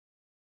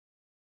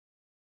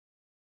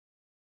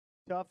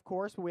Tough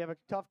course, but we have a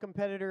tough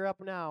competitor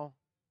up now.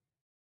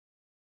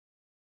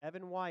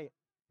 Evan White.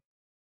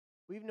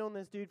 We've known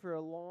this dude for a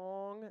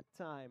long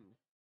time.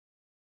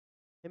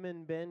 Him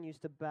and Ben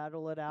used to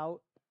battle it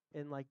out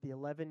in like the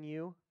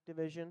 11U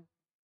division.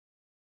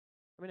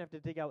 I'm going to have to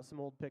dig out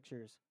some old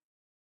pictures.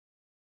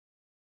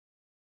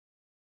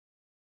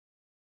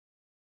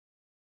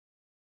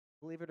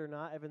 Believe it or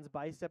not, Evan's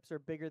biceps are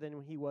bigger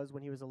than he was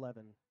when he was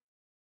 11.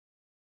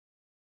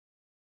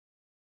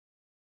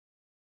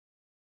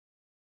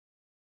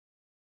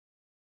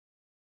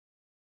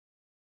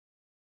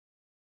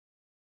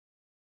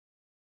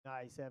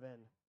 Nice,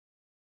 Evan.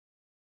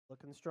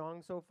 Looking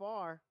strong so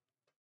far.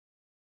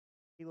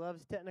 He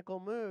loves technical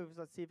moves.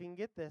 Let's see if he can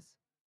get this.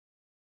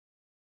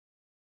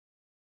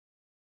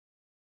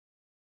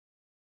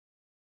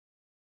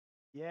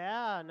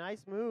 Yeah,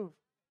 nice move.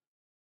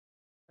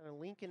 Kind of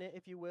linking it,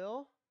 if you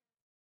will.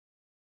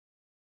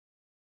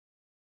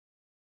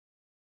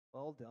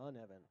 Well done,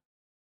 Evan.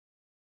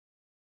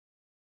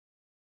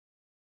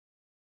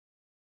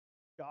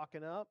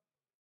 Chalking up.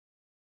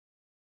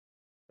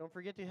 Don't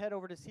forget to head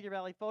over to Cedar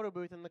Valley Photo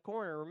Booth in the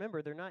corner.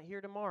 Remember, they're not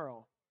here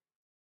tomorrow.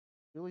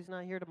 Julie's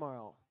not here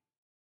tomorrow.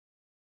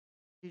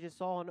 She just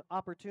saw an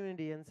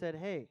opportunity and said,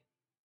 hey,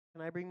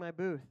 can I bring my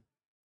booth?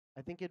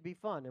 I think it'd be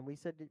fun. And we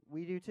said,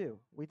 we do too.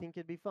 We think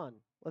it'd be fun.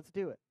 Let's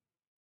do it.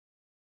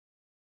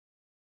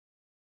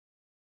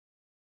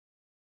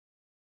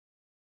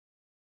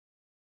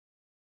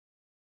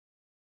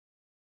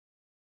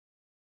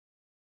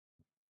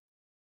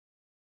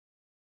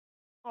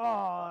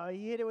 Oh,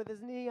 he hit it with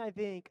his knee, I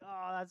think.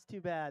 Oh, that's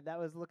too bad. That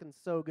was looking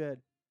so good.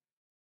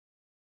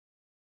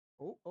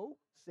 Oh,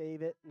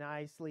 save it.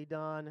 Nicely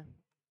done.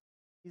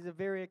 He's a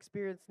very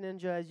experienced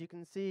ninja, as you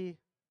can see.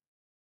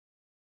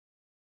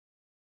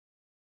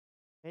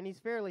 And he's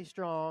fairly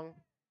strong.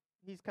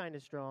 He's kind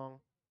of strong.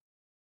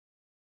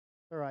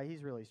 All right,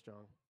 he's really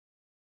strong.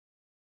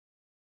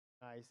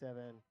 Nice,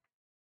 Evan.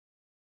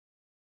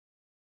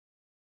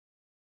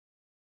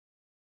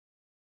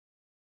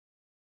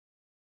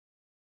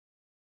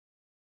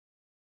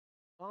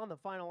 On the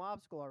final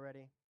obstacle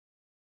already.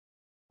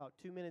 About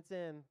 2 minutes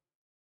in.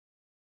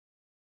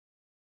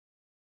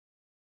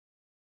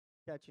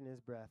 Catching his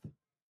breath.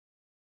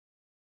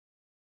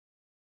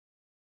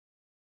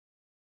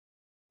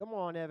 Come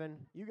on, Evan.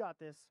 You got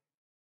this.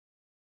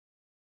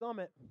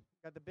 Summit.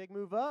 Got the big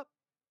move up.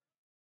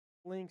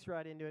 Links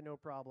right into it, no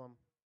problem.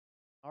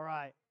 All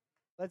right.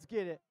 Let's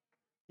get it.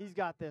 He's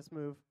got this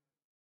move.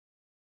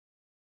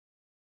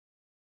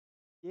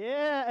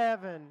 Yeah,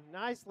 Evan.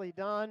 Nicely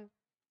done.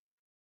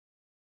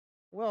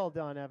 Well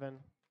done, Evan.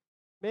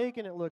 Making it look